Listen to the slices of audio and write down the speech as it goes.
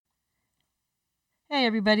Hey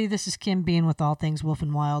everybody, this is Kim Bean with All Things Wolf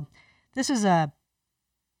and Wild. This is a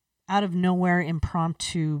out of nowhere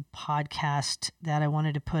impromptu podcast that I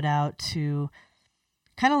wanted to put out to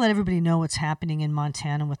kind of let everybody know what's happening in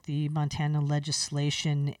Montana with the Montana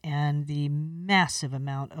legislation and the massive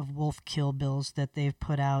amount of wolf kill bills that they've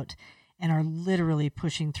put out and are literally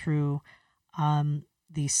pushing through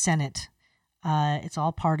the Senate. It's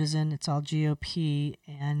all partisan, it's all GOP,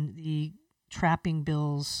 and the trapping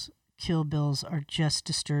bills, kill bills are just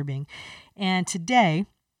disturbing. And today,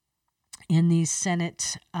 in the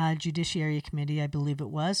Senate Judiciary Committee, I believe it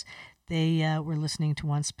was, they were listening to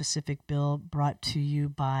one specific bill brought to you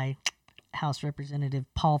by House Representative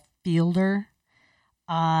Paul Fielder.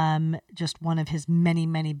 Just one of his many,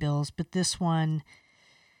 many bills. But this one,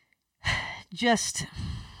 just,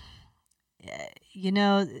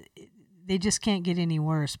 they just can't get any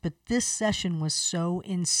worse. But this session was so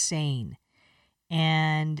insane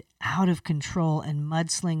and out of control and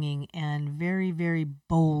mudslinging and very, very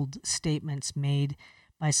bold statements made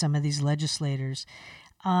by some of these legislators.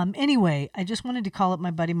 Anyway, I just wanted to call up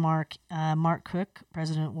my buddy Mark Cook,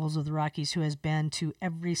 President of Wolves of the Rockies, who has been to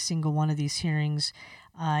every single one of these hearings.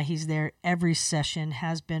 He's there every session,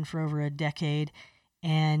 has been for over a decade,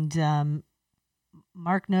 and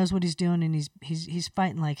Mark knows what he's doing, and he's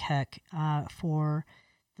fighting like heck for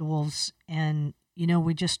the Wolves. And we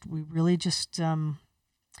really just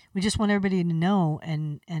want everybody to know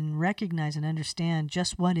and recognize and understand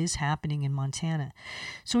just what is happening in Montana.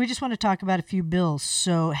 So we just want to talk about a few bills.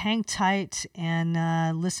 So hang tight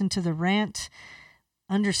and listen to the rant,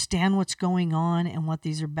 understand what's going on and what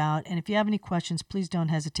these are about. And if you have any questions, please don't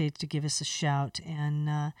hesitate to give us a shout.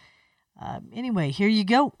 And anyway, here you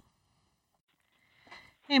go.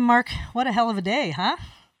 Hey, Mark, what a hell of a day, huh?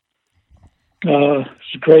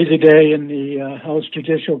 It's a crazy day in the House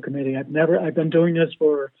Judicial Committee. I've been doing this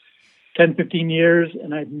for 10, 15 years,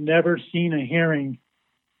 and I've never seen a hearing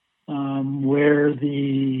where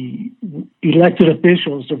the elected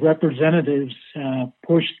officials, the representatives,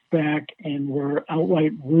 pushed back and were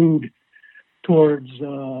outright rude towards,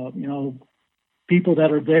 people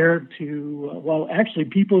that are there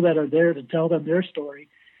people that are there to tell them their story.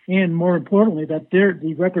 And more importantly, that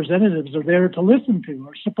the representatives are there to listen to,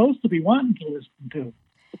 are supposed to be wanting to listen to.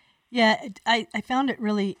 Yeah, I found it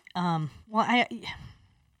really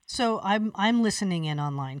So I'm listening in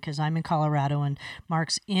online because I'm in Colorado and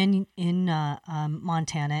Mark's in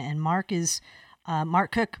Montana, and Mark is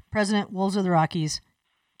Mark Cook, President Wolves of the Rockies.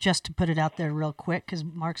 Just to put it out there real quick, because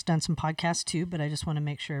Mark's done some podcasts too, but I just want to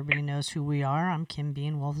make sure everybody knows who we are. I'm Kim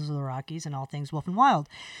Bean, Wolves of the Rockies, and All Things Wolf and Wild.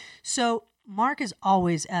 So Mark is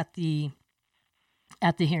always at the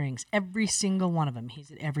hearings, every single one of them. He's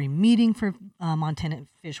at every meeting for Montana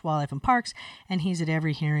Fish, Wildlife, and Parks, and he's at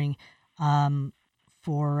every hearing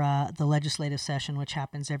for the legislative session, which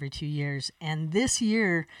happens every 2 years. And this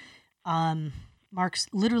year, Mark's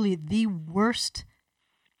literally the worst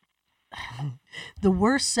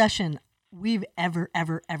session we've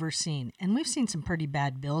ever seen. And we've seen some pretty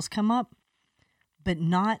bad bills come up, but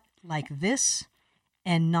not like this,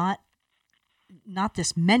 and not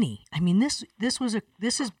this many. I mean, this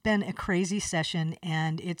has been a crazy session,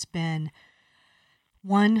 and it's been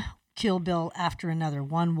one kill bill after another,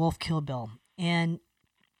 one wolf kill bill, and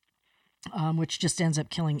which just ends up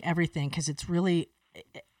killing everything, because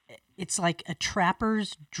it's like a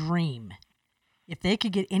trapper's dream. If they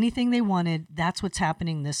could get anything they wanted, that's what's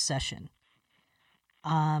happening this session.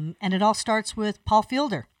 And it all starts with Paul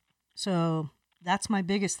Fielder. So that's my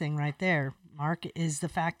biggest thing right there, Mark, is the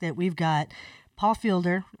fact that we've got Paul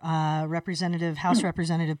Fielder, House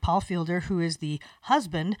Representative Paul Fielder, who is the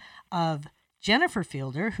husband of Jennifer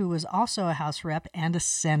Fielder, who was also a House rep and a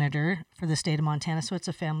senator for the state of Montana. So it's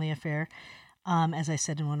a family affair, as I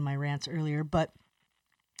said in one of my rants earlier. But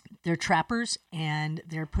they're trappers, and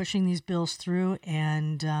they're pushing these bills through,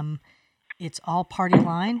 and it's all party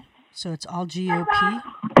line. So it's all GOP,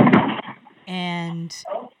 and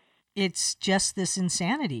it's just this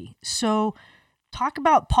insanity. So talk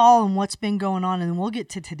about Paul and what's been going on, and then we'll get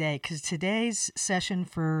to today, because today's session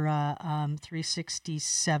for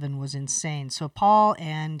 367 was insane. So Paul,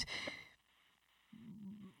 and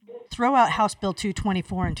throw out House Bill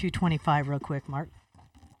 224 and 225 real quick, Mark.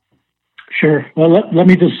 Sure. Well, let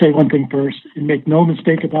me just say one thing first, and make no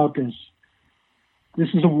mistake about this. This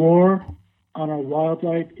is a war on our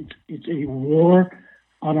wildlife. It's a war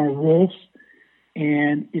on our wolves,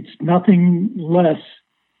 and it's nothing less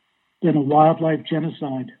than a wildlife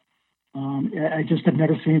genocide. I just have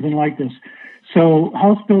never seen anything like this. So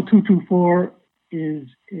House Bill 224 is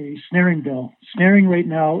a snaring bill. Snaring right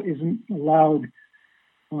now isn't allowed.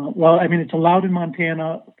 It's allowed in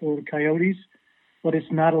Montana for the coyotes, but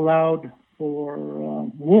it's not allowed for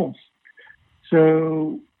wolves.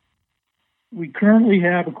 So we currently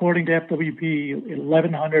have, according to FWP,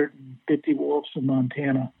 1,150 wolves in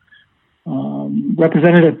Montana.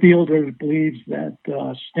 Representative Fielder believes that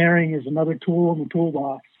snaring is another tool in the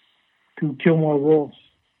toolbox to kill more wolves.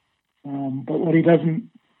 But what he doesn't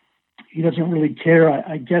really care.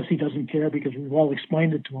 I guess he doesn't care because we've all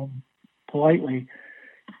explained it to him politely.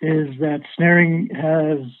 Is that snaring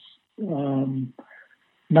has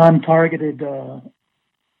non-targeted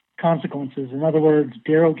consequences. In other words,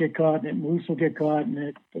 deer will get caught in it, moose will get caught in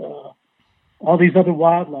it, all these other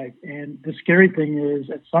wildlife. And the scary thing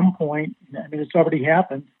is, at some point, I mean, it's already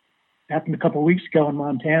happened. It happened a couple of weeks ago in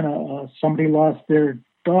Montana. Somebody lost their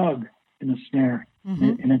dog in a snare,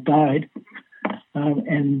 and it died.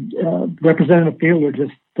 And Representative Fielder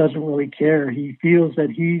just doesn't really care. He feels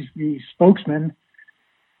that he's the spokesman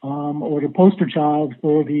or the poster child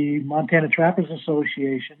for the Montana Trappers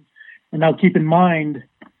Association. And now keep in mind,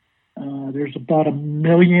 there's about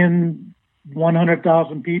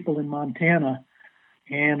 1,100,000 people in Montana,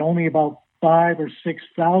 and only about 5,000 or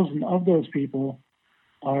 6,000 of those people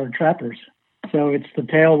are trappers. So it's the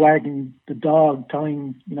tail wagging the dog,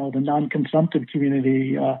 telling the non-consumptive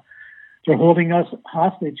community they're holding us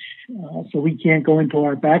hostage, so we can't go into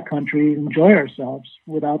our backcountry and enjoy ourselves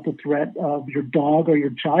without the threat of your dog or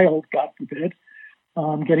your child, God forbid,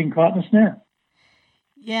 getting caught in a snare.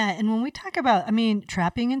 Yeah, and when we talk about,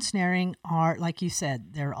 trapping and snaring are, like you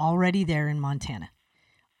said, they're already there in Montana.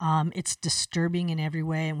 It's disturbing in every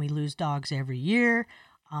way, and we lose dogs every year.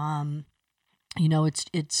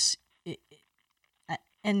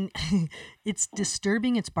 It's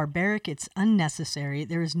disturbing. It's barbaric. It's unnecessary.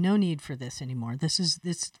 There is no need for this anymore. This is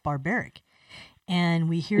barbaric, and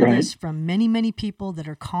we hear this from many, many people that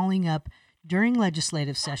are calling up during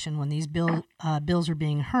legislative session when these bills are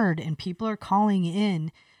being heard, and people are calling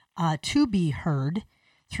in to be heard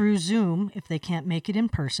through Zoom if they can't make it in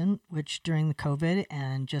person, which during the COVID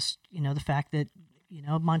and just, the fact that,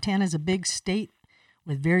 Montana is a big state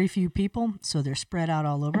with very few people, so they're spread out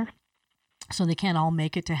all over. So they can't all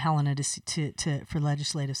make it to Helena for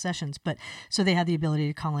legislative sessions, but so they have the ability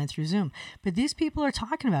to call in through Zoom. But these people are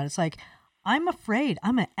talking about, it's like, I'm afraid.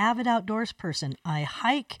 I'm an avid outdoors person. I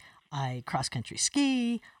hike, I cross-country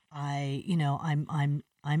ski, I'm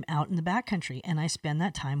out in the backcountry, and I spend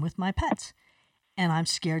that time with my pets. And I'm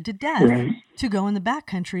scared to death to go in the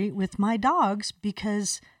backcountry with my dogs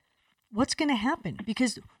because what's going to happen?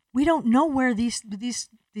 Because we don't know where these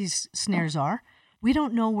snares are. We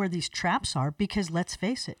don't know where these traps are because, let's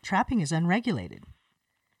face it, trapping is unregulated.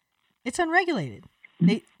 It's unregulated.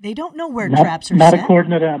 They don't know where traps are set. Not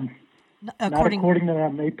according to them. According to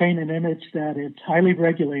them. They paint an image that it's highly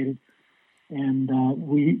regulated. And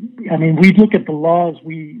we look at the laws.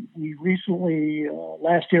 We recently,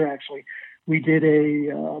 last year actually, we did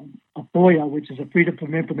a FOIA, which is a Freedom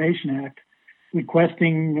of Information Act,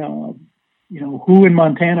 requesting, who in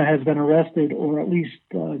Montana has been arrested or at least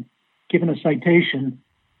given a citation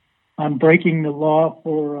on breaking the law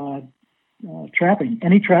for trapping,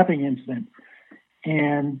 any trapping incident.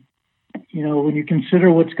 And, when you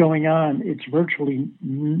consider what's going on, it's virtually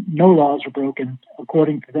no laws are broken,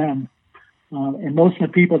 according to them. And most of the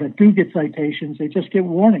people that do get citations, they just get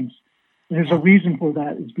warnings. And there's a reason for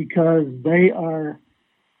that. It's because they are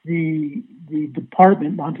the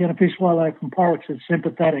department, Montana Fish, Wildlife, and Parks, is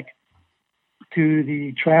sympathetic to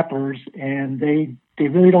the trappers, and they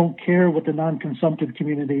really don't care what the non-consumptive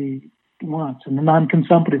community wants. And the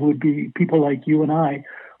non-consumptive would be people like you and I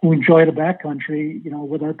who enjoy the backcountry,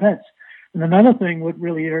 with our pets. And another thing what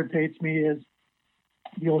really irritates me is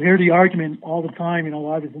you'll hear the argument all the time, I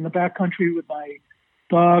was in the backcountry with my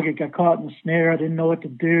dog, it got caught in a snare, I didn't know what to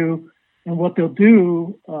do. And what they'll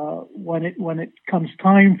do when it comes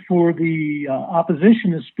time for the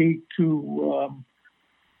opposition to speak to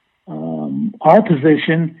our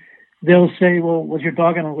position, they'll say, well, was your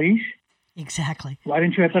dog on a leash? Exactly. Why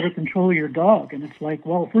didn't you have better control of your dog? And it's like,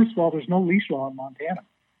 well, first of all, there's no leash law in Montana.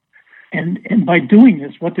 And by doing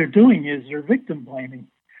this, what they're doing is they're victim blaming.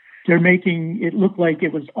 They're making it look like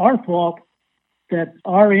it was our fault that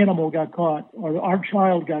our animal got caught or our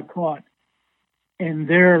child got caught in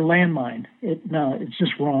their landmine. It's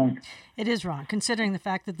just wrong. It is wrong, considering the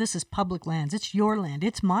fact that this is public lands. It's your land.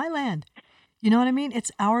 It's my land. You know what I mean?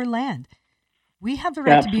 It's our land. We have the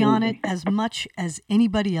right Absolutely. To be on it as much as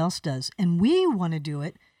anybody else does. And we want to do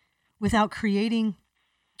it without creating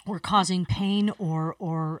or causing pain or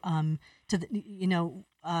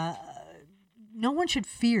no one should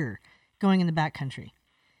fear going in the backcountry.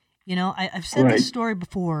 I've said this story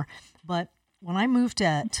before, but when I moved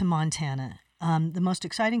to Montana, The most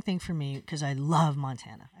exciting thing for me, because I love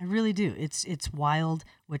Montana, I really do. It's wild,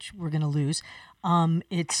 which we're going to lose.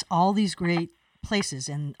 It's all these great places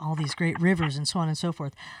and all these great rivers and so on and so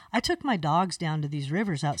forth. I took my dogs down to these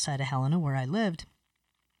rivers outside of Helena where I lived,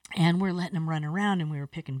 and we're letting them run around, and we were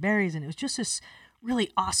picking berries, and it was just this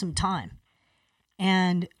really awesome time.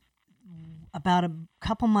 And about a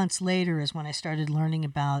couple months later is when I started learning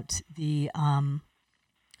about the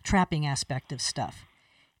trapping aspect of stuff.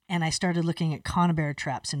 And I started looking at conibear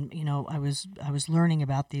traps, and I was learning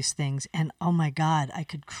about these things, and oh my God, I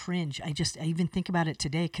could cringe. I even think about it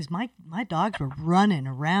today because my dogs were running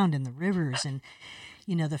around in the rivers, and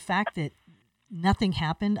the fact that nothing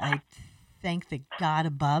happened, I thank the God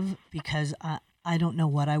above, because I don't know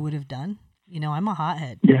what I would have done. I'm a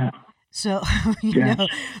hothead. Yeah. So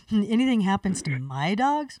anything happens to my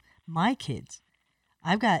dogs, my kids,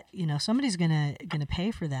 I've got, somebody's gonna pay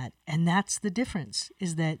for that, and that's the difference,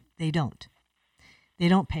 is that they don't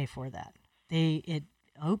pay for that.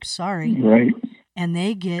 Sorry, right, and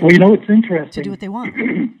they get what's interesting to do what they want.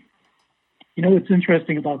 What's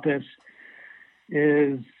interesting about this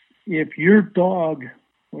is if your dog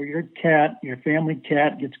or your cat, your family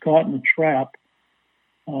cat, gets caught in a trap,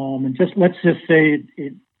 and let's just say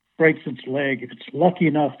it breaks its leg. If it's lucky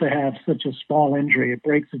enough to have such a small injury, it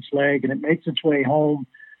breaks its leg and it makes its way home,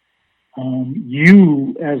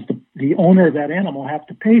 you as the owner of that animal have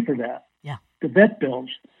to pay for that. Yeah. The vet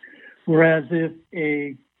bills. Whereas if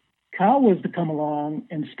a cow was to come along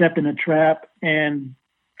and step in a trap and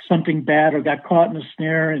something bad, or got caught in a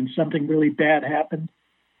snare and something really bad happened,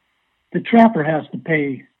 the trapper has to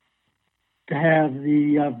pay to have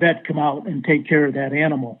the vet come out and take care of that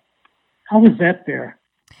animal. How is that fair?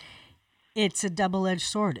 It's a double-edged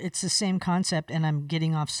sword. It's the same concept, and I'm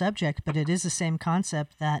getting off subject, but it is the same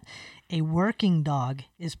concept that a working dog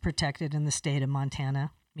is protected in the state of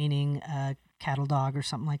Montana, meaning a cattle dog or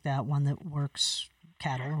something like that, one that works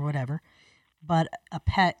cattle or whatever, but a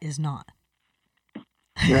pet is not.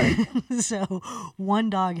 Right. So one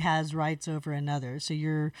dog has rights over another. So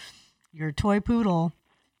your toy poodle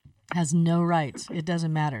has no rights. It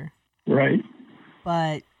doesn't matter. Right.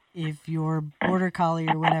 But if your border collie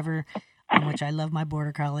or whatever, which I love my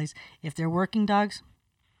border collies, if they're working dogs,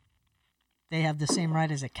 they have the same right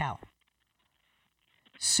as a cow.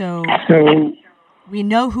 So we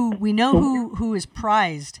know who is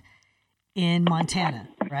prized in Montana,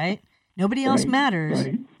 right? Nobody else matters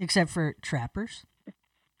except for trappers,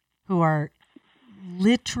 who are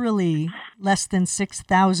literally less than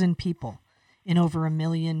 6,000 people in over 1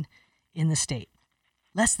 million in the state.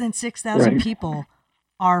 Less than 6,000 people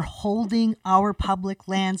are holding our public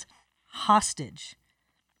lands hostage,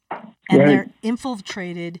 and they're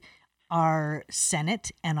infiltrated our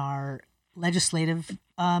Senate and our legislative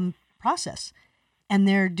process, and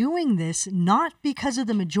they're doing this not because of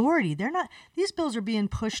the majority. These bills are being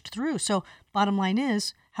pushed through. So bottom line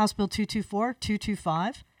is House Bill 224,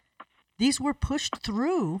 225, these were pushed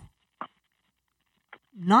through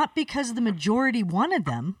not because the majority wanted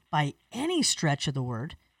them by any stretch of the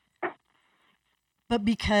word, but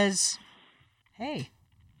because, hey,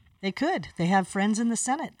 they could. They have friends in the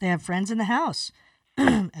Senate. They have friends in the House.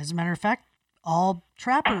 As a matter of fact, all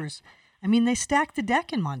trappers. I mean, they stack the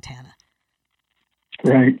deck in Montana.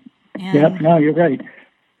 Right. And, no, you're right.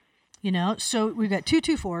 So we've got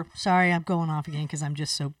 224. Sorry, I'm going off again because I'm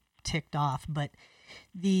just so ticked off. But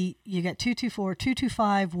you got 224.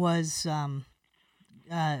 225 was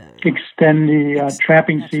extend the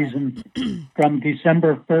trapping season from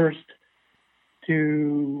December 1st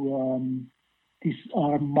to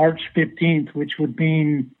March 15th, which would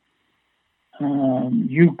mean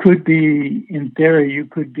you could be, in theory,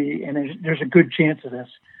 and there's a good chance of this,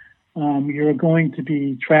 you're going to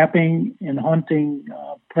be trapping and hunting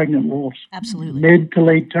pregnant wolves. Absolutely. Mid to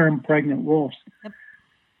late term pregnant wolves. Yep.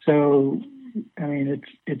 So, I mean,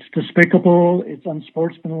 it's despicable, it's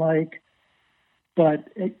unsportsmanlike, but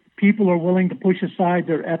people are willing to push aside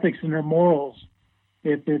their ethics and their morals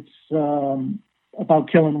if it's about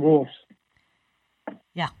killing wolves.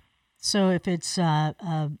 Yeah. So if it's a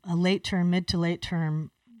late term, mid to late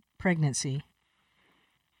term pregnancy,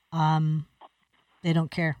 they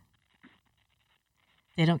don't care.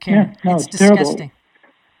 They don't care. Yeah, no, it's disgusting. Terrible.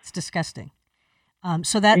 It's disgusting.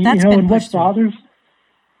 So that's been pushed through.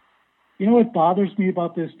 What bothers me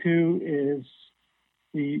about this too is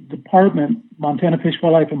the department, Montana Fish,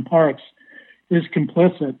 Wildlife, and Parks, is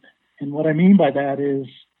complicit. And what I mean by that is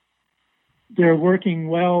they're working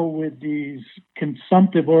well with these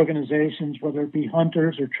consumptive organizations, whether it be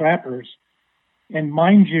hunters or trappers. And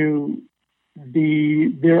mind you,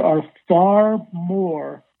 there are far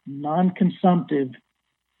more non-consumptive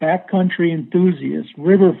backcountry enthusiasts,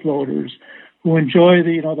 river floaters, who enjoy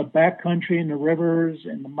the backcountry and the rivers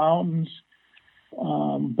and the mountains,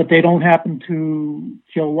 but they don't happen to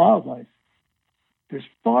kill wildlife. There's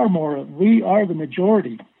far more. We are the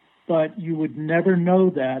majority, but you would never know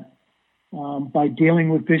that by dealing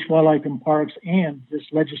with Fish, Wildlife, and Parks and this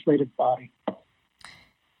legislative body.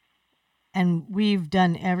 And we've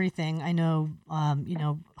done everything. I know,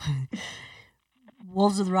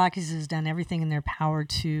 Wolves of the Rockies has done everything in their power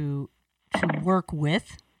to work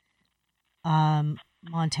with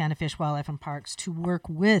Montana Fish, Wildlife, and Parks, to work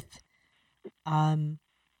with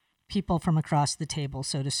people from across the table,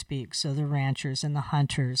 so to speak. So the ranchers and the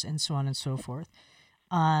hunters and so on and so forth.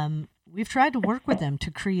 We've tried to work with them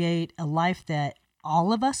to create a life that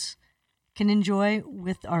all of us can enjoy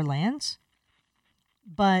with our lands.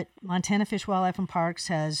 But Montana Fish, Wildlife, and Parks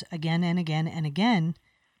has again and again and again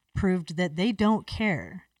proved that they don't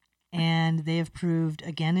care. And they have proved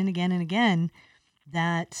again and again and again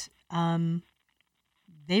that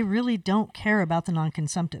they really don't care about the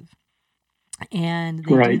non-consumptive. And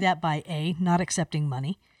they do that by A, not accepting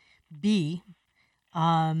money, B,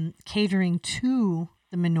 catering to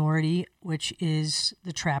the minority, which is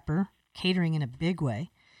the trapper, catering in a big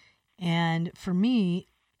way. And for me,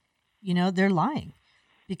 they're lying,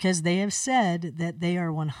 because they have said that they are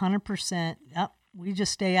 100%, we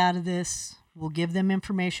just stay out of this. We'll give them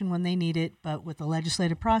information when they need it, but with the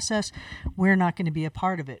legislative process, we're not going to be a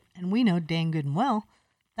part of it. And we know dang good and well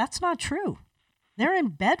that's not true. They're in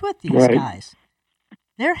bed with these guys.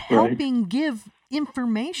 They're helping give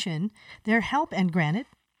information. And granted,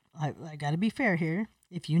 I got to be fair here.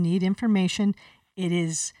 If you need information, it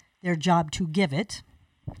is their job to give it,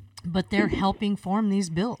 but they're helping form these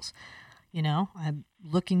bills. I'm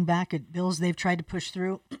looking back at bills they've tried to push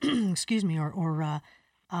through, excuse me, or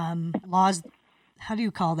laws. How do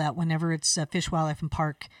you call that whenever it's Fish, Wildlife, and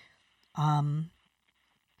Park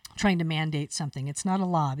trying to mandate something? It's not a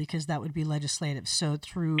law because that would be legislative. So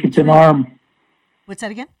it's an arm. What's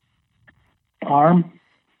that again? Arm.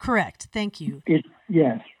 Correct. Thank you.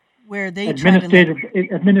 Yes. Where they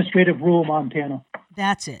administrative rule Montana.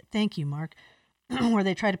 That's it. Thank you, Mark. Where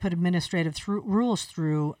they try to put administrative rules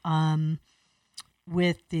through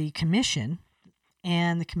with the commission,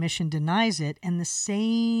 and the commission denies it, and the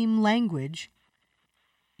same language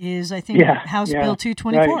is, I think, House Bill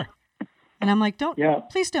 224. Right. And I'm like,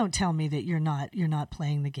 please don't tell me that you're not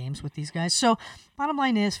playing the games with these guys. So, bottom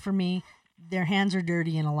line is, for me, their hands are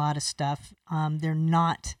dirty in a lot of stuff. They're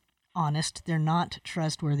not honest. They're not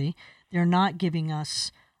trustworthy. They're not giving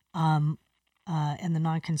us and the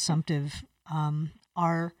non-consumptive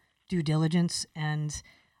our due diligence, and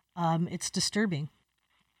it's disturbing.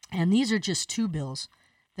 And these are just two bills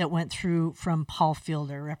that went through from Paul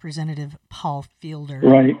Fielder, Representative Paul Fielder,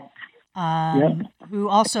 right? Who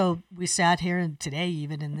also, we sat here today,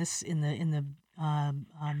 even in the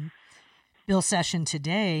bill session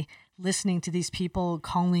today, listening to these people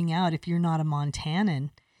calling out, if you're not a Montanan,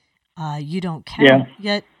 you don't count. Yeah.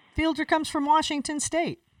 Yet Fielder comes from Washington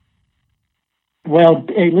State. Well,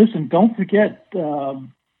 hey, listen, don't forget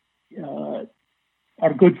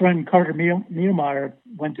our good friend Carter Niemeyer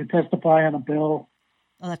went to testify on a bill.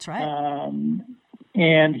 Oh, that's right.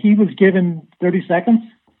 And he was given 30 seconds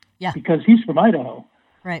because he's from Idaho.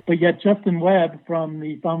 Right. But yet Justin Webb from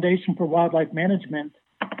the Foundation for Wildlife Management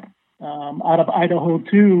out of Idaho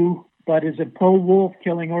too, but is a pro-wolf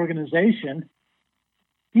killing organization,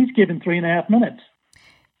 he's given 3.5 minutes.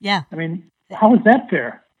 Yeah. I mean, how is that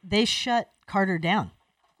fair? They shut Carter down.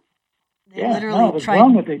 They literally it was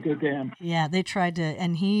wrong what they did to him. Yeah, they tried to,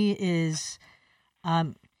 and he is,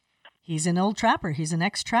 he's an old trapper. He's an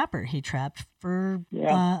ex-trapper. He trapped for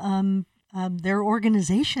their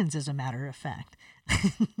organizations, as a matter of fact.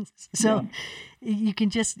 So you can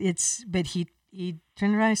but he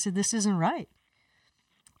turned around and said, "This isn't right.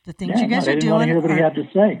 The things you guys are doing." Hear what he had to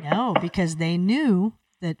say. No, because they knew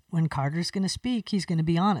that when Carter's going to speak, he's going to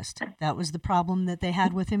be honest. That was the problem that they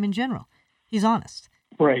had with him in general. He's honest.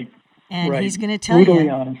 Right. And he's going to tell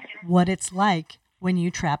you what it's like when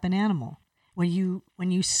you trap an animal, when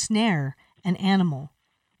you snare an animal,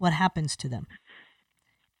 what happens to them.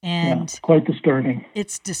 And it's quite disturbing.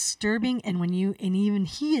 It's disturbing. And even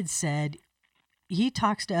he had said, he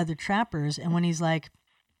talks to other trappers, and when he's like,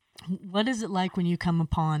 what is it like when you come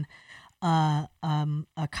upon a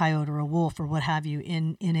coyote or a wolf or what have you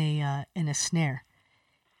in a snare?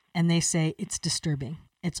 And they say it's disturbing.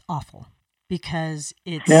 It's awful. Because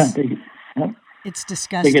it's it's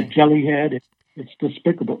disgusting. They get jellyhead. It's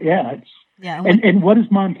despicable. And what is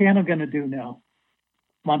Montana going to do now?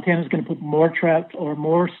 Montana's going to put more traps or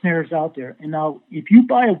more snares out there. And now, if you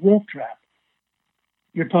buy a wolf trap,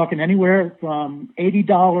 you're talking anywhere from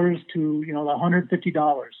 $80 to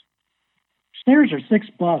 $150. Snares are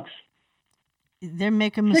 $6. They're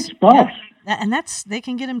making them $6. Yeah, and they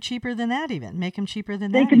can get them cheaper than that. Even make them cheaper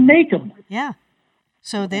than They that. can make them. Yeah.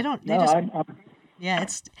 So they don't. They No, just. I'm Yeah,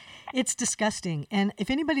 it's disgusting. And if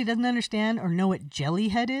anybody doesn't understand or know what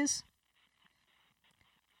jellyhead is,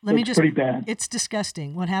 It's pretty bad. It's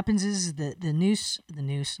disgusting. What happens is the noose,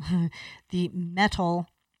 the metal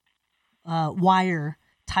wire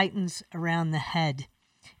tightens around the head,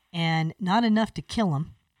 and not enough to kill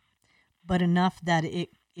them, but enough that it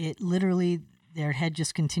literally their head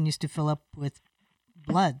just continues to fill up with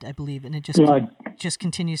blood, I believe, and it just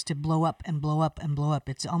continues to blow up and blow up and blow up.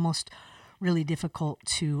 It's almost really difficult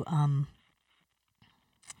to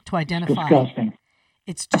identify. Disgusting.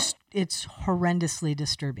 It's horrendously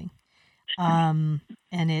disturbing, and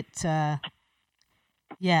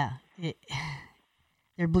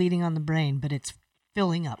they're bleeding on the brain, but it's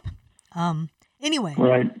filling up. Anyway,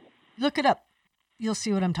 Right. look it up. You'll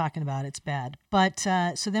see what I'm talking about. It's bad. But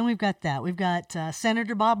so then we've got that. We've got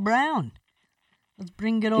Senator Bob Brown. Let's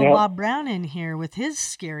bring good old Bob Brown in here with his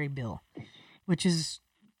scary bill, which is,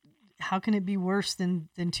 how can it be worse than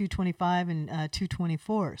 225 and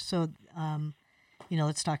 224? So,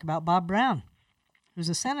 let's talk about Bob Brown, who's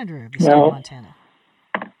a senator of the state of Montana.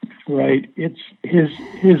 Right. It's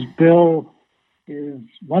his bill is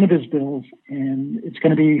one of his bills, and it's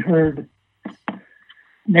going to be heard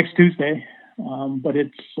next Tuesday. But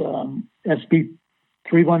it's SB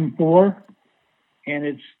 314, and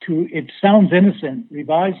it sounds innocent.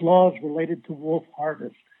 Revised laws related to wolf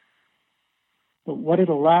harvest. But what it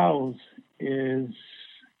allows is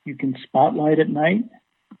you can spotlight at night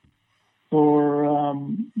for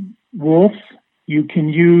wolves. You can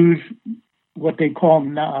use what they call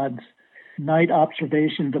NODs, night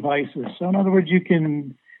observation devices. So in other words, you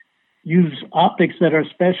can use optics that are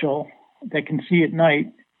special that can see at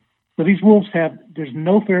night. So these wolves there's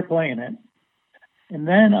no fair play in it. And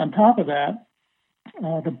then on top of that,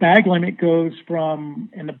 the bag limit goes from,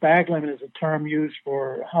 and the bag limit is a term used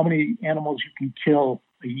for how many animals you can kill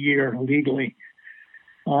a year legally.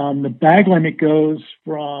 The bag limit goes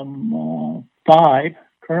from 5,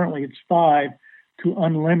 currently it's 5, to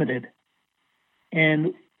unlimited.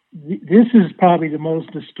 And this is probably the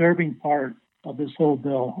most disturbing part of this whole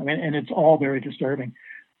bill. I mean, and it's all very disturbing.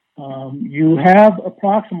 You have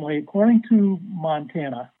approximately, according to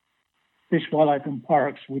Montana Fish, Wildlife, and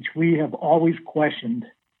Parks, which we have always questioned,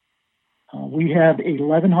 we have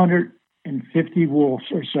 1,150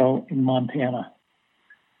 wolves or so in Montana.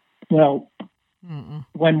 Well,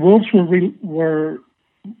 when wolves were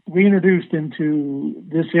reintroduced into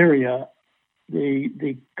this area,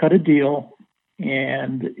 they cut a deal,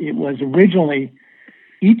 and it was originally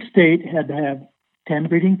each state had to have 10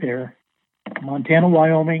 breeding pair. Montana,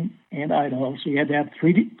 Wyoming, and Idaho. So you had to have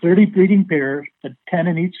 30 breeding pairs, 10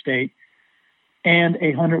 in each state, and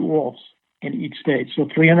 100 wolves in each state. So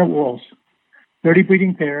 300 wolves, 30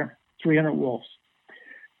 breeding pair, 300 wolves.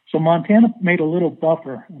 So Montana made a little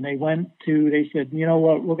buffer, and they said, you know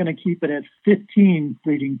what, we're going to keep it at 15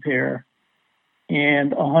 breeding pair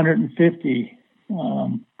and 150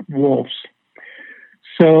 wolves.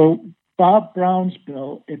 So Bob Brown's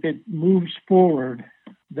bill, if it moves forward,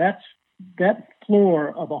 that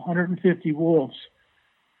floor of 150 wolves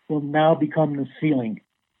will now become the ceiling.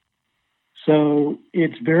 So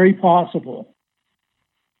it's very possible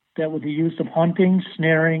that with the use of hunting,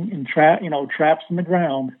 snaring, and traps in the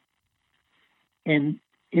ground, and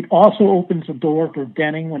it also opens the door for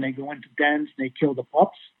denning when they go into dens and they kill the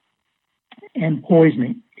pups, and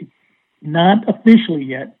poisoning. It's not officially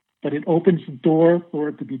yet, but it opens the door for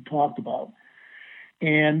it to be talked about.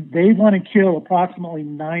 And they want to kill approximately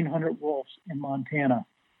 900 wolves in Montana.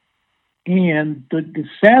 And the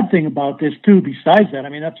sad thing about this, too, besides that, I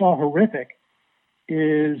mean, that's all horrific,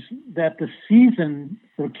 is that the season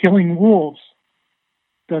for killing wolves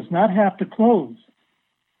does not have to close.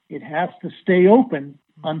 It has to stay open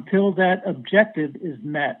until that objective is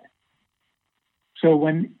met. So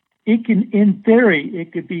when it can, in theory,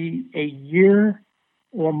 it could be a year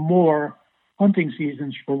or more hunting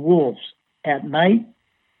seasons for wolves. At night,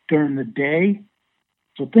 during the day.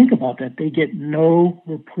 So think about that. They get no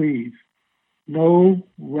reprieve, no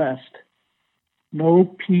rest, no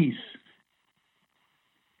peace.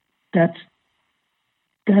 That's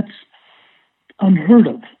unheard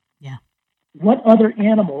of. Yeah. What other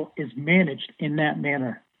animal is managed in that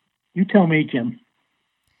manner? You tell me, Jim.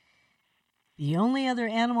 The only other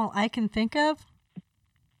animal I can think of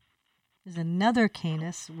is another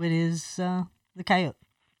Canis, which is the coyote.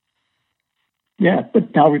 Yeah,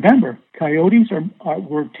 but now remember, coyotes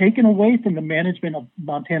were taken away from the management of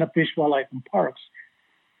Montana Fish, Wildlife, and Parks,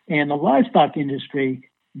 and the livestock industry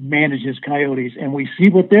manages coyotes, and we see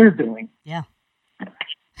what they're doing. Yeah.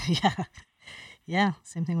 Yeah. Yeah.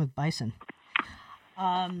 Same thing with bison.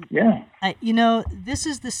 Yeah. This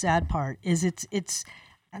is the sad part. Is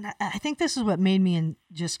and I think this is what made me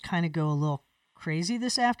just kind of go a little crazy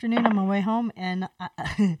this afternoon on my way home. And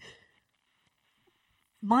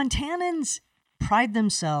Montanans pride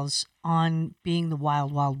themselves on being the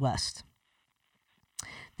wild, wild west.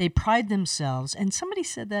 They pride themselves, and somebody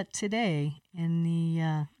said that today in the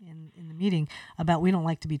in the meeting about we don't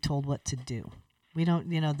like to be told what to do. We don't,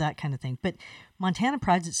 that kind of thing. But Montana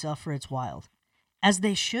prides itself for its wild, as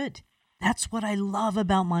they should. That's what I love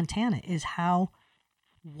about Montana, is how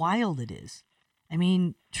wild it is. I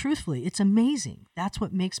mean, truthfully, it's amazing. That's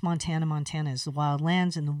what makes Montana Montana, is the wild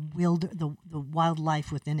lands and the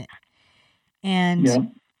wildlife within it. And yeah,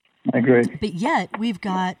 I agree. But yet we've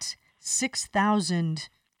got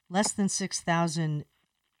less than 6,000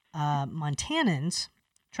 Montanans,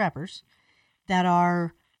 trappers, that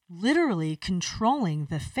are literally controlling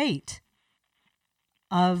the fate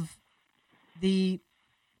of the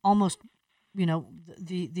almost,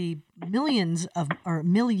 the million of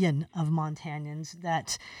Montanans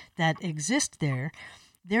that exist there.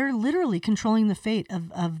 They're literally controlling the fate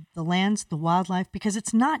of the lands, the wildlife, because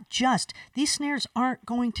it's not just, these snares aren't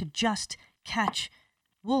going to just catch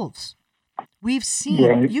wolves. We've seen,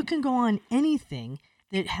 right. You can go on anything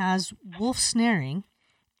that has wolf snaring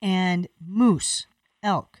and moose,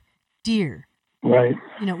 elk, deer. Right.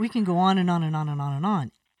 We can go on and on and on and on and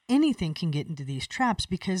on. Anything can get into these traps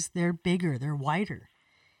because they're bigger, they're wider.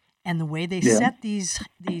 And the way they set these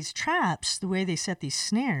traps, the way they set these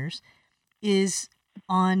snares is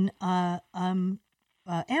on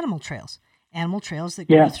animal trails that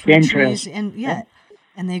go through game trees, trails.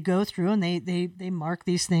 And they go through and they mark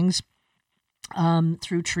these things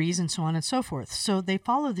through trees and so on and so forth. So they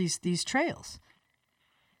follow these trails.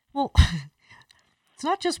 Well, it's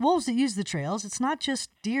not just wolves that use the trails. It's not just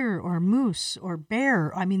deer or moose or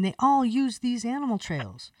bear. I mean, they all use these animal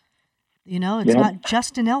trails. It's not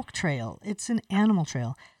just an elk trail. It's an animal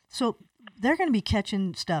trail. So they're going to be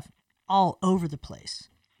catching stuff all over the place.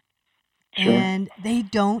 Sure. And they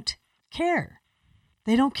don't care.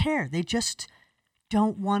 They don't care. They just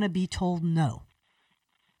don't want to be told no.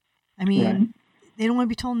 I mean, They don't want to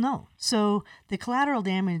be told no. So the collateral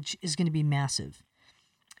damage is going to be massive.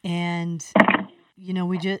 And,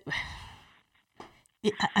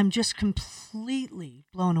 I'm just completely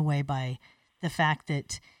blown away by the fact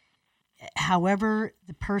that however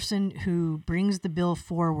the person who brings the bill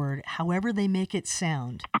forward, however they make it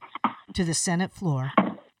sound to the Senate floor,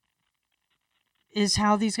 is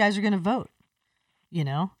how these guys are going to vote.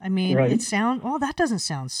 That doesn't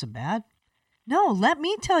sound so bad. No, let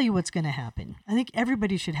me tell you what's going to happen. I think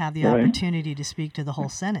everybody should have the opportunity to speak to the whole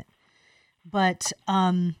Senate. But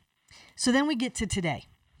so then we get to today.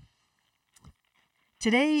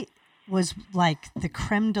 Today was like the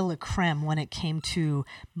creme de la creme when it came to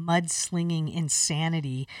mudslinging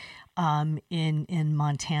insanity in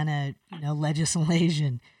Montana,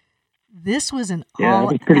 legislation. This was an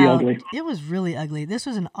all-out. It was pretty ugly. It was really ugly. This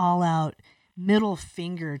was an all-out middle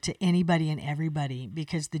finger to anybody and everybody,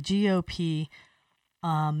 because the GOP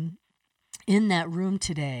in that room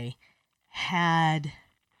today had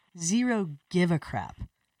zero give a crap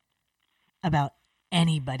about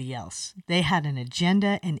anybody else. They had an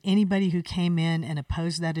agenda, and anybody who came in and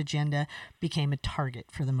opposed that agenda became a target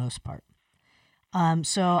for the most part.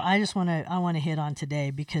 So I want to hit on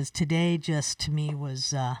today, because today just to me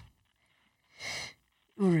was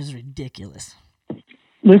ridiculous.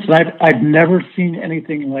 Listen, I've never seen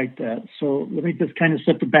anything like that. So let me just kind of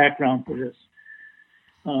set the background for this.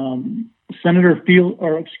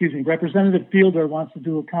 Representative Fielder wants to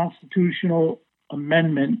do a constitutional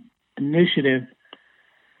amendment initiative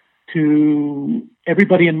to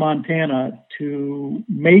everybody in Montana to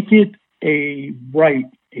make it a right,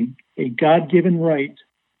 a God-given right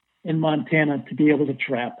in Montana to be able to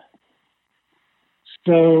trap.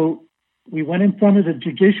 So we went in front of the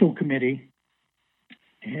Judicial Committee,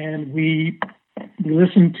 and we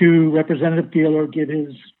listened to Representative Fielder give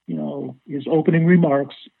his opening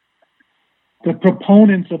remarks. The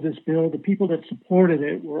proponents of this bill, the people that supported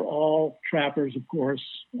it, were all trappers, of course.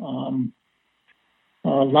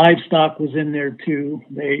 Livestock was in there too.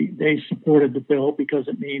 They supported the bill because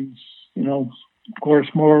it means, of course,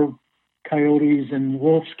 more coyotes and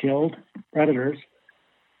wolves killed, predators.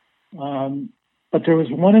 But there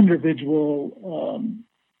was one individual,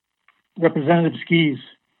 Representative Skis,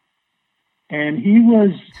 and he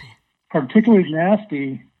was particularly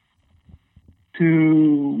nasty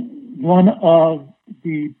to one of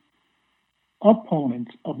the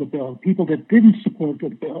opponents of the bill, people that didn't support the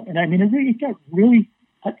bill. And I mean, it got really,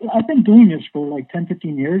 I've been doing this for like 10,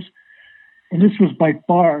 15 years, and this was by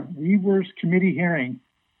far the worst committee hearing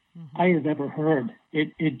I have ever heard.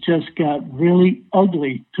 It just got really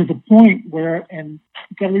ugly to the point where, and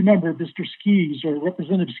you got to remember, Mr. Skis or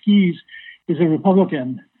Representative Skis is a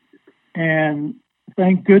Republican. And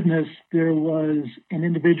thank goodness there was an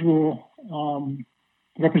individual,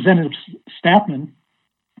 Representative Staffman,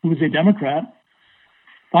 who was a Democrat,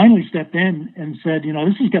 finally stepped in and said, you know,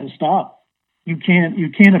 this has got to stop. You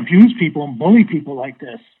can't abuse people and bully people like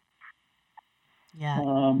this. Yeah.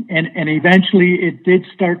 And eventually it did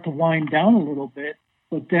start to wind down a little bit,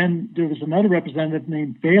 but then there was another representative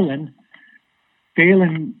named Phelan.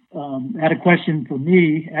 Phelan had a question for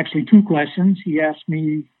me, actually two questions. He asked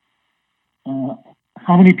me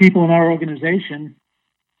how many people in our organization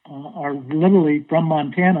are literally from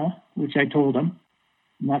Montana, which I told him.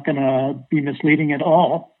 I'm not going to be misleading at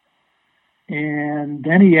all. And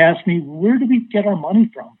then he asked me, where do we get our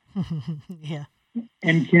money from? Yeah.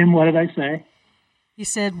 And Kim, what did I say? He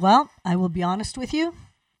said, well, I will be honest with you.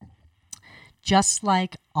 Just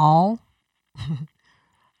like all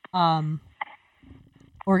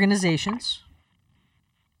organizations.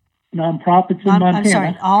 Nonprofits in Montana. I'm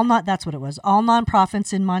sorry, that's what it was. All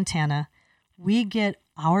nonprofits in Montana, we get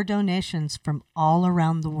our donations from all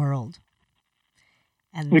around the world.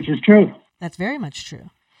 And which is true. That's very much true.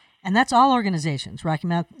 And that's all organizations, Rocky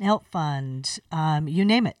Mountain Help Fund, you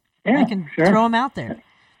name it. Yeah, I can throw them out there.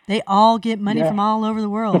 They all get money from all over the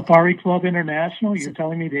world. Safari Club International, you're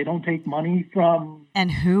telling me they don't take money from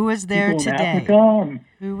And who was there people in today? Africa?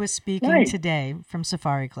 Who was speaking today from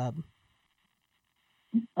Safari Club?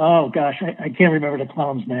 Oh, gosh, I can't remember the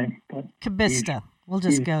clown's name. But Kabista. We'll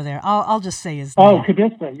just go there. I'll just say his name. Oh,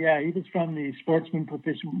 Kabista, yeah. He was from the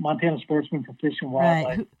Montana Sportsman for Fish and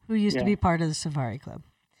Wildlife. Right, who used to be part of the Safari Club.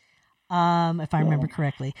 If I remember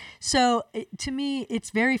correctly. So to me, it's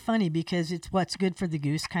very funny because it's what's good for the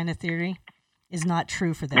goose kind of theory is not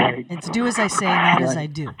true for them. Right. It's do as I say, not as I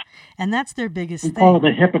do. And that's their biggest thing. We call it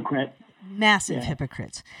a hypocrite. Massive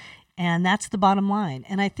hypocrites. And that's the bottom line.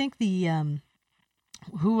 And I think the,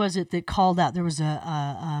 who was it that called out? There was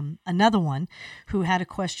another one who had a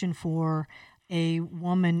question for a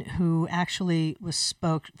woman who actually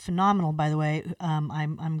spoke phenomenal, by the way.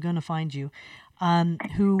 I'm going to find you.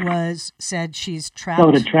 Who said she's trapped.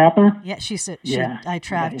 Oh, the trapper? Yeah, she said, I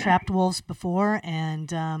trapped wolves before and,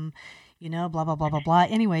 blah, blah, blah, blah, blah.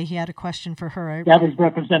 Anyway, he had a question for her. That was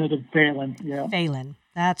Representative Phelan, yeah. Phelan,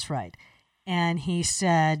 that's right. And he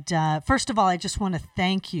said, first of all, I just want to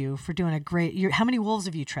thank you for doing a great, how many wolves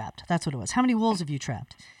have you trapped? That's what it was. How many wolves have you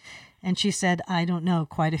trapped? And she said, I don't know,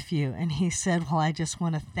 quite a few. And he said, well, I just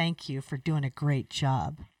want to thank you for doing a great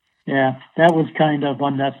job. Yeah, that was kind of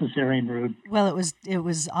unnecessary and rude. Well, it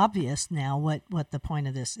was obvious now what the point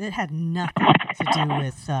of this. It had nothing to do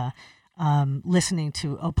with listening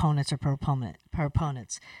to opponents or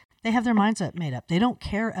proponents. They have their minds made up. They don't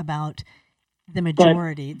care about the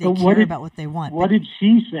majority. They care about what they want. What did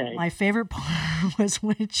she say? My favorite part was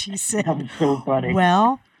when she said, that was so funny.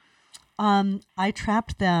 Well, I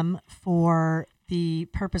trapped them for the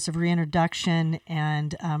purpose of reintroduction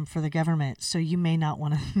and for the government. So you may not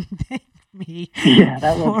want to thank me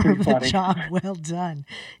for the funny. job well done.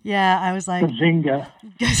 Yeah, I was like... Bazinga.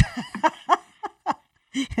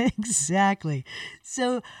 Exactly.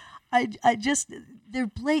 So I just... They're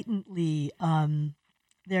blatantly...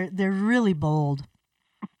 They're really bold.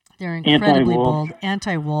 They're incredibly bold.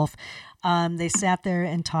 Anti-wolf. They sat there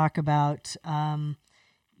and talk about...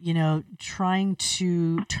 trying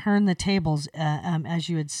to turn the tables, as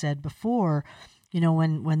you had said before,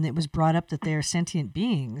 when it was brought up that they are sentient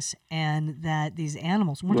beings and that these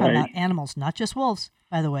animals, we're talking about animals, not just wolves,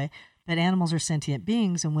 by the way, but animals are sentient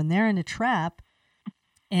beings. And when they're in a trap,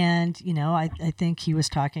 and, I think he was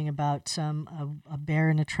talking about a bear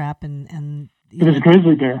in a trap and it was a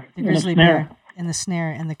grizzly bear. The grizzly bear in the snare,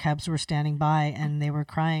 and the cubs were standing by and they were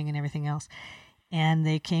crying and everything else. And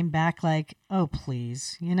they came back like, oh,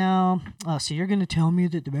 please, so you're going to tell me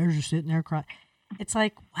that the bears are sitting there crying. It's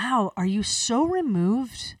like, wow, are you so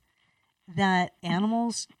removed that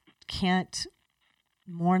animals can't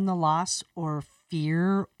mourn the loss or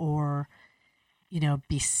fear or,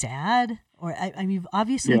 be sad? Or, you've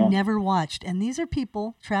obviously never watched. And these are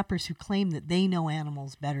people, trappers, who claim that they know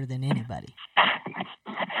animals better than anybody.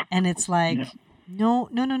 And it's like, no,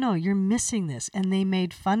 you're missing this. And they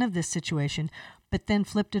made fun of this situation, but then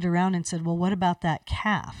flipped it around and said, well, what about that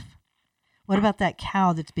calf? What about that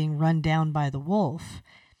cow that's being run down by the wolf?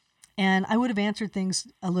 And I would have answered things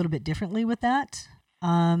a little bit differently with that.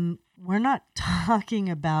 We're not talking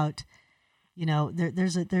about,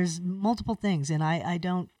 there's multiple things, and I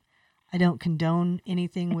don't condone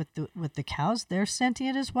anything with the cows. They're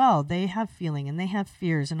sentient as well. They have feeling and they have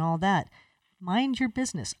fears and all that. Mind your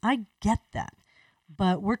business. I get that.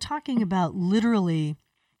 But we're talking about literally,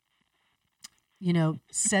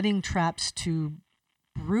 setting traps to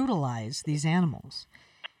brutalize these animals.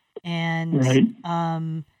 And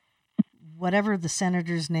right. Whatever the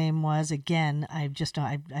senator's name was, again, I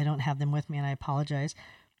don't have them with me, and I apologize.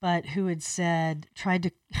 But who had said, tried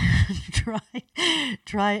to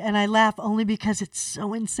try, and I laugh only because it's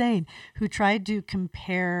so insane. Who tried to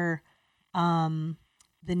compare the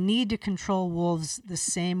need to control wolves the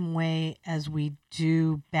same way as we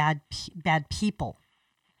do bad people.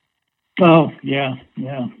 Oh, yeah. I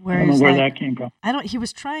don't know where that came from. He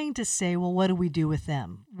was trying to say, well, what do we do with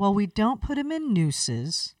them? Well, we don't put them in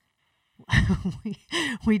nooses.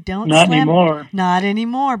 we don't. Not anymore. Not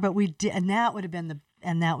anymore, but we did, and that would have been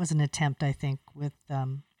and that was an attempt, I think, with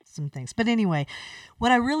some things. But anyway,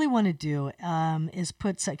 what I really want to do is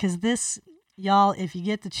because this, y'all, if you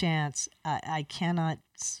get the chance, I cannot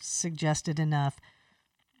suggest it enough.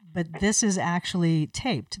 But this is actually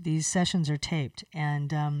taped. These sessions are taped,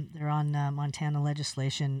 and they're on Montana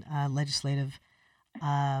legislative.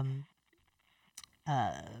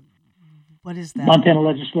 What is that? Montana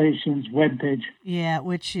legislation's webpage. Yeah,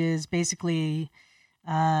 which is basically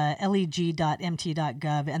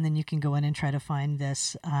leg.mt.gov, and then you can go in and try to find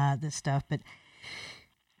this stuff. But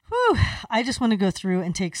I just want to go through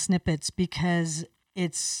and take snippets because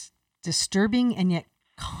it's disturbing and yet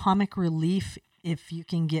comic relief if you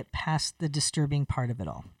can get past the disturbing part of it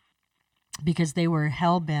all. Because they were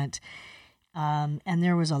hell-bent, and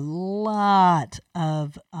there was a lot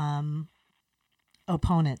of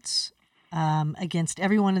opponents against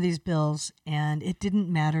every one of these bills, and it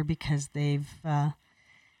didn't matter because they've got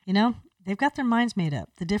their minds made up.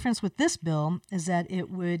 The difference with this bill is that it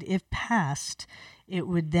would, if passed, it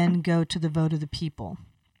would then go to the vote of the people.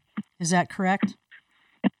 Is that correct?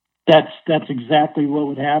 That's exactly what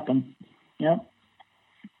would happen.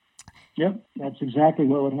 Yep, that's exactly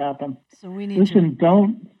what would happen. So we need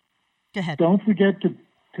Go ahead. Don't forget to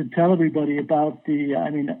tell everybody about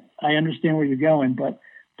I understand where you're going, but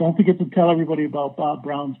don't forget to tell everybody about Bob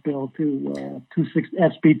Brown's bill too,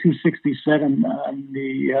 SB 267 on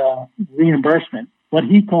the reimbursement. What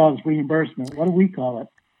he calls reimbursement. What do we call it?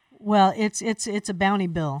 Well, it's a bounty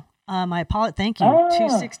bill. I apologize. Thank you.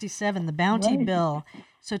 267, the bounty bill.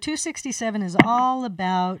 So 267 is all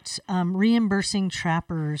about reimbursing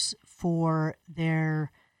trappers for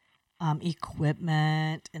their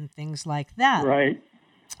equipment and things like that. Right.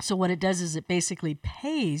 So what it does is it basically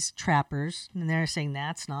pays trappers, and they're saying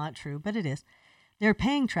that's not true, but it is. They're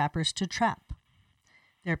paying trappers to trap.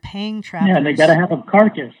 They're paying trappers. Yeah, they got to have a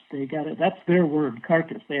carcass. That's their word,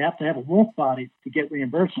 carcass. They have to have a wolf body to get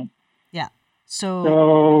reimbursement. Yeah.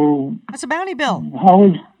 So that's a bounty bill.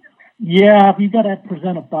 If you got to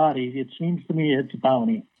present a body, it seems to me it's a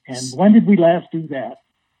bounty. And when did we last do that?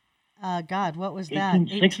 God, what was that?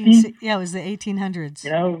 1860? Yeah, it was the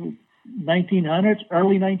 1800s. 1900s,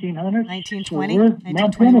 early 1900s. 1920, so 1921.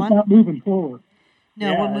 Montana's not moving forward.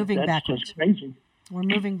 No, we're moving backwards. Just crazy. We're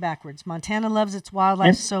moving backwards. Montana loves its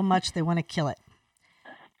wildlife so much they want to kill it.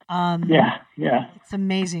 Yeah. It's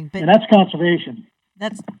amazing. And that's conservation.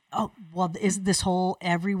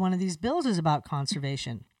 Every one of these bills is about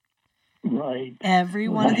conservation. Right. Every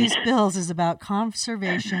one of these bills is about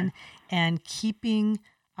conservation and keeping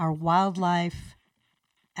our wildlife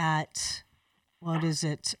at,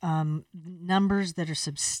 numbers that are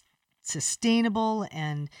sustainable,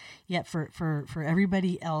 and yet for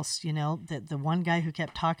everybody else, the one guy who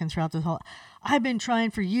kept talking throughout the whole, I've been trying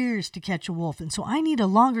for years to catch a wolf, and so I need a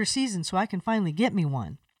longer season so I can finally get me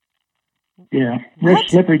one. Yeah, they're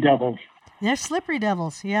slippery devils. They're slippery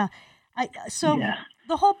devils, yeah. The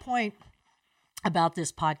whole point about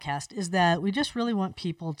this podcast is that we just really want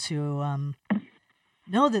people to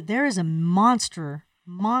know that there is a monster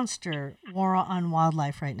war on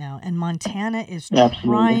wildlife right now, and Montana is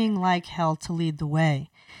trying like hell to lead the way.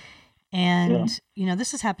 And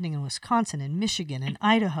this is happening in Wisconsin and Michigan and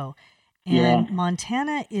Idaho, and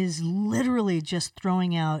Montana is literally just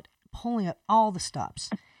pulling up all the stops.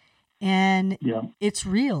 And it's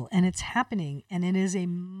real, and it's happening, and it is a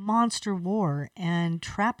monster war, and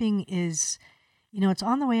trapping is, it's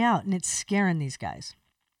on the way out, and it's scaring these guys.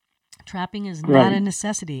 Trapping is not a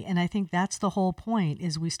necessity, and I think that's the whole point,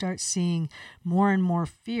 is we start seeing more and more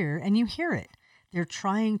fear, and you hear it. They're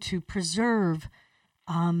trying to preserve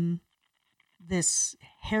this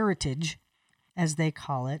heritage, as they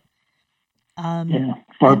call it, Yeah,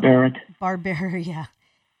 barbaric. Barbaric, yeah.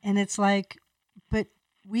 And it's like, but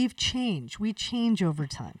we've changed. We change over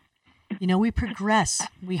time. We progress.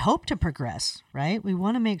 We hope to progress, right? We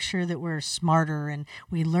want to make sure that we're smarter and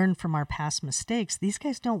we learn from our past mistakes. These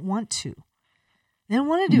guys don't want to. They don't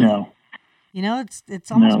want to do it.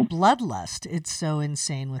 It's almost bloodlust. It's so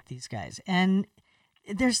insane with these guys. And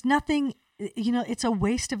there's nothing, it's a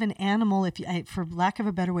waste of an animal, for lack of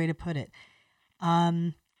a better way to put it.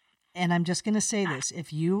 And I'm just going to say this.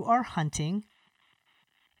 If you are hunting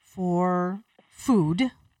for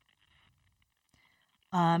food,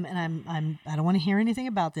 and I don't want to hear anything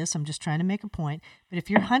about this. I'm just trying to make a point. But if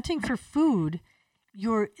you're hunting for food,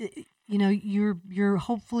 you're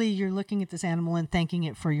hopefully you're looking at this animal and thanking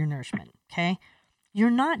it for your nourishment. Okay. You're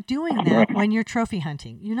not doing that when you're trophy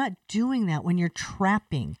hunting. You're not doing that when you're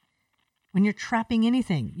trapping. When you're trapping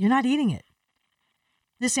anything, you're not eating it.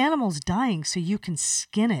 This animal's dying so you can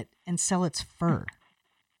skin it and sell its fur.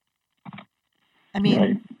 I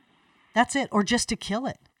mean, that's it. Or just to kill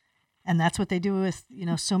it. And that's what they do with,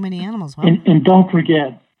 so many animals. Well, and don't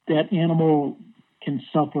forget, that animal can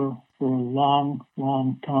suffer for a long,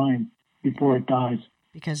 long time before it dies.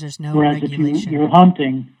 Because there's no Whereas regulation. if you're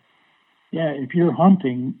hunting,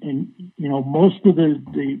 and, most of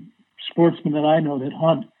the sportsmen that I know that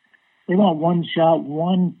hunt, they want one shot,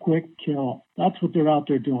 one quick kill. That's what they're out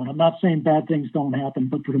there doing. I'm not saying bad things don't happen,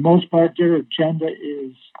 but for the most part, their agenda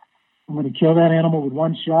is, I'm going to kill that animal with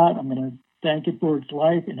one shot. I'm going to thank it for its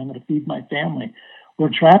life, and I'm going to feed my family. Where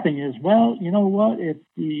trapping is, well, you know what? If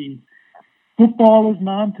the football isn't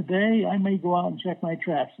on today, I may go out and check my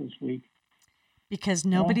traps this week. Because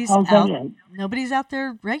nobody's out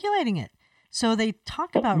there regulating it. So they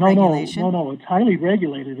talk about regulation. No, it's highly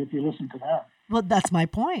regulated if you listen to that. Well, that's my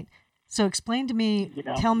point. So explain to me,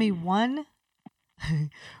 tell me one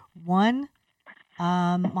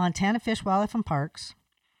Montana Fish, Wildlife, and Parks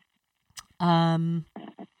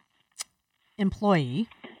employee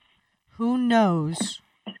who knows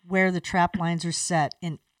where the trap lines are set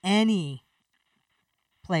in any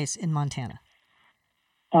place in Montana.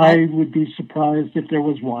 I would be surprised if there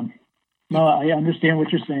was one. No, I understand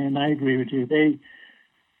what you're saying. I agree with you. They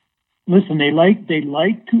like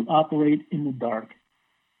to operate in the dark.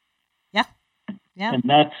 Yeah. And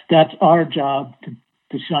that's our job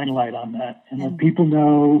to shine a light on that and let people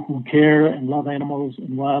know who care and love animals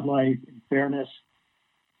and wildlife and fairness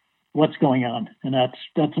what's going on. And that's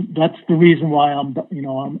the reason why I'm in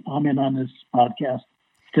on this podcast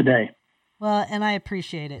today. Well, and I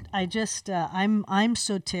appreciate it. I just I'm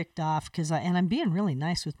so ticked off because I'm being really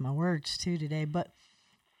nice with my words too today, but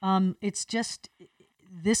it's just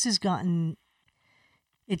it's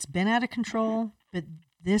been out of control, but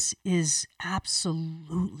this is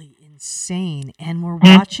absolutely insane, and we're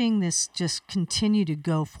watching this just continue to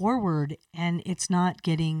go forward, and it's not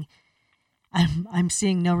getting. I'm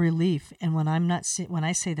seeing no relief, and when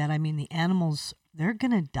I say that, I mean the animals, they're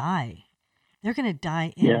gonna die. They're gonna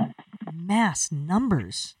die in mass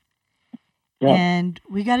numbers, and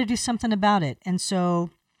we got to do something about it. And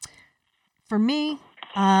so, for me,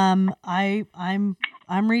 I'm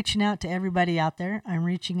reaching out to everybody out there. I'm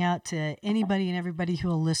reaching out to anybody and everybody who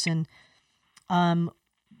will listen.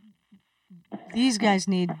 These guys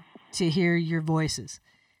need to hear your voices.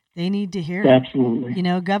 They need to hear it. Absolutely.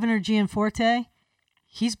 Governor Gianforte,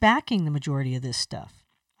 he's backing the majority of this stuff.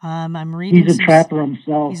 I'm reading. He's a trapper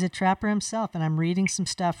himself. He's a trapper himself, and I'm reading some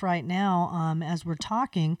stuff right now as we're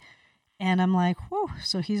talking, and I'm like, whew.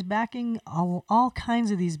 So he's backing all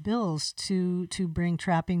kinds of these bills to bring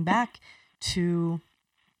trapping back, to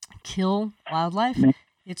kill wildlife.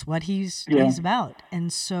 It's what he's about,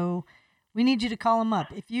 and so we need you to call him up.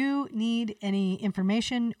 If you need any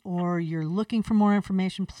information or you're looking for more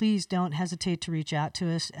information, please don't hesitate to reach out to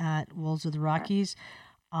us at Wolves of the Rockies.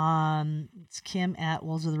 It's Kim at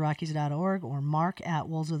wolvesoftherockies.org or Mark at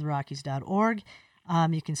wolvesoftherockies.org.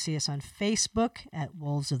 You can see us on Facebook at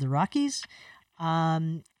Wolves of the Rockies.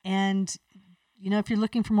 And, if you're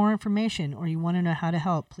looking for more information or you want to know how to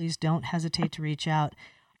help, please don't hesitate to reach out.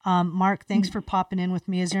 Mark, thanks for popping in with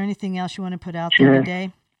me. Is there anything else you want to put out there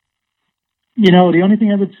today? The only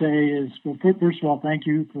thing I would say is, well, first of all, thank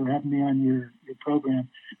you for having me on your program.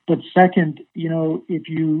 But second, if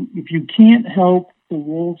you can't help the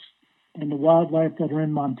wolves and the wildlife that are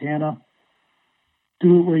in Montana,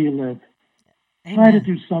 do it where you live. Amen. Try to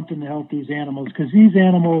do something to help these animals, because these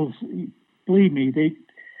animals, believe me,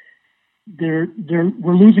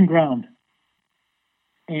 we're losing ground.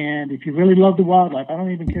 And if you really love the wildlife, I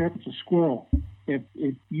don't even care if it's a squirrel. If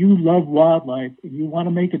you love wildlife and you want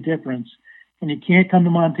to make a difference, and you can't come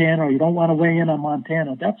to Montana or you don't want to weigh in on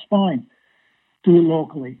Montana, that's fine. Do it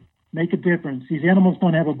locally. Make a difference. These animals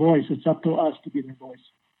don't have a voice. It's up to us to be their voice.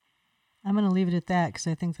 I'm going to leave it at that because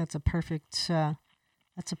I think that's a perfect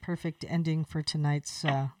ending for tonight's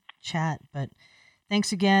chat. But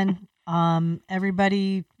thanks again,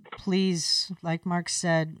 everybody. Please, like Mark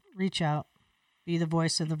said, reach out, be the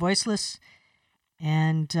voice of the voiceless,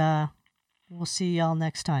 and we'll see y'all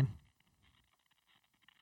next time.